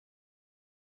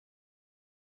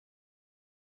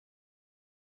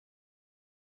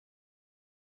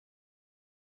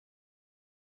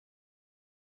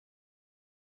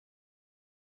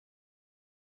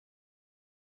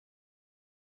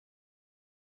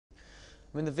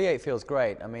I mean, the V8 feels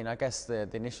great. I mean, I guess the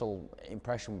initial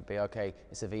impression would be, okay,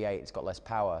 it's a V8, it's got less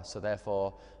power, so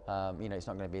therefore, you know, it's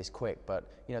not going to be as quick. But,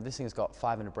 you know, this thing's got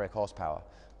 500 brake horsepower.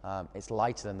 It's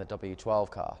lighter than the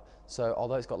W12 car. So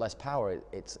although it's got less power,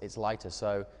 it's lighter.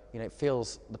 So, you know, it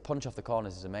feels, the punch off the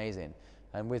corners is amazing.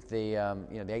 And with the,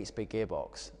 you know, the 8-speed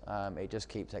gearbox, it just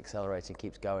keeps accelerating,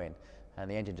 keeps going. And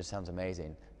the engine just sounds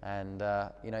amazing. And,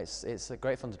 you know, it's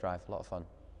great fun to drive, a lot of fun.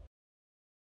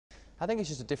 I think it's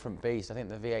just a different beast. I think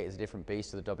the V8 is a different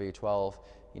beast to the W12.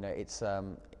 You know, it's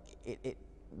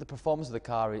the performance of the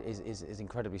car is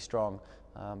incredibly strong,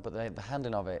 but the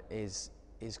handling of it is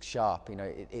sharp. You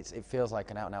know, it feels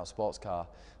like an out-and-out sports car,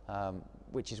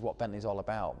 which is what Bentley's all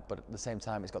about. But at the same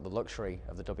time, it's got the luxury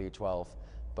of the W12,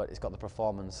 but it's got the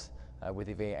performance with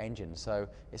the V8 engine. So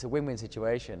it's a win-win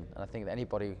situation, and I think that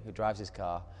anybody who drives this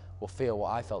car will feel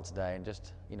what I felt today, and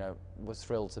just, you know, was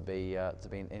thrilled to be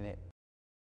in it.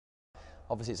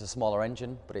 Obviously, it's a smaller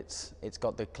engine, but it's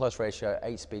got the close ratio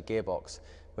 8-speed gearbox,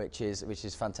 which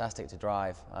is fantastic to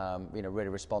drive. You know, really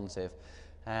responsive,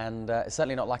 and it's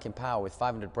certainly not lacking power. With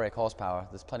 500 brake horsepower,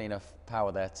 there's plenty enough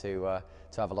power there to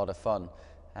have a lot of fun.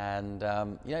 And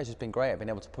you know, it's just been great. I've been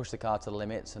able to push the car to the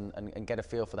limits and get a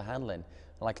feel for the handling.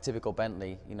 And like a typical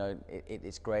Bentley, you know,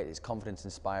 it's great. It's confidence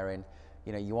inspiring.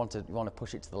 You know, you want to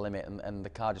push it to the limit, and the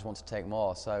car just wants to take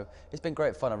more. So it's been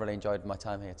great fun. I really enjoyed my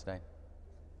time here today.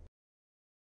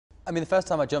 I mean, the first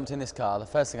time I jumped in this car, the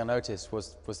first thing I noticed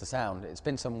was the sound. It's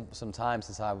been some time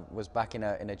since I was back in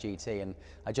a GT, and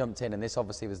I jumped in, and this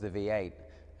obviously was the V8,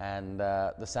 and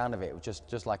the sound of it was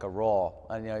just like a roar.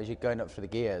 And you know, as you're going up through the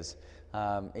gears,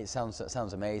 it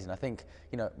sounds amazing. I think,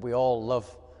 you know, we all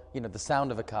love, you know, the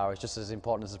sound of a car is just as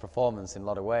important as the performance in a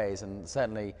lot of ways, and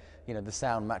certainly, you know, the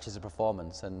sound matches the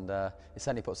performance, and it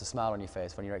certainly puts a smile on your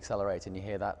face when you're accelerating. You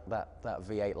hear that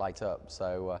V8 light up,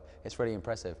 so it's really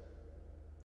impressive.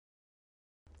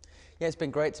 Yeah, it's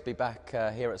been great to be back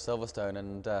here at Silverstone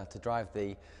and to drive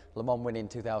the Le Mans winning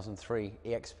 2003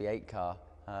 EXP8 car.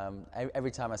 Every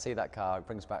time I see that car, it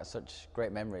brings back such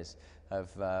great memories of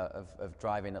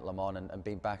driving at Le Mans and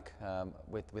being back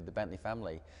with the Bentley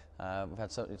family. We've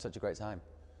had such a great time.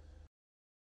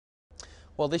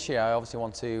 Well, this year I obviously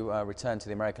want to return to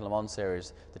the American Le Mans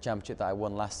Series, the championship that I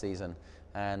won last season,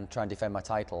 and try and defend my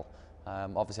title.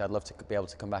 Obviously, I'd love to be able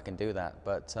to come back and do that,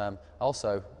 but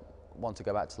also want to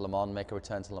go back to Le Mans, make a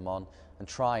return to Le Mans, and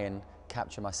try and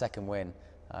capture my second win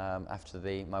after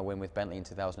my win with Bentley in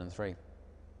 2003.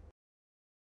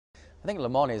 I think Le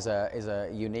Mans is a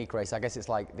unique race. I guess it's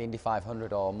like the Indy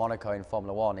 500 or Monaco in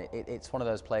Formula One. It's one of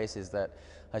those places that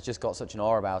has just got such an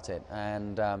aura about it.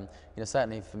 And you know,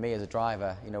 certainly for me as a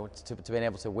driver, you know, to being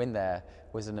able to win there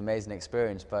was an amazing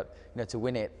experience. But you know, to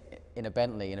win it in a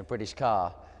Bentley, in a British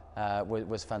car,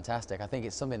 was fantastic. I think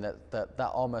it's something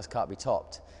that almost can't be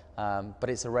topped. But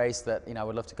it's a race that, you know, I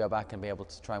would love to go back and be able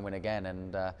to try and win again,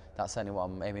 and that's certainly what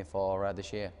I'm aiming for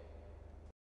this year.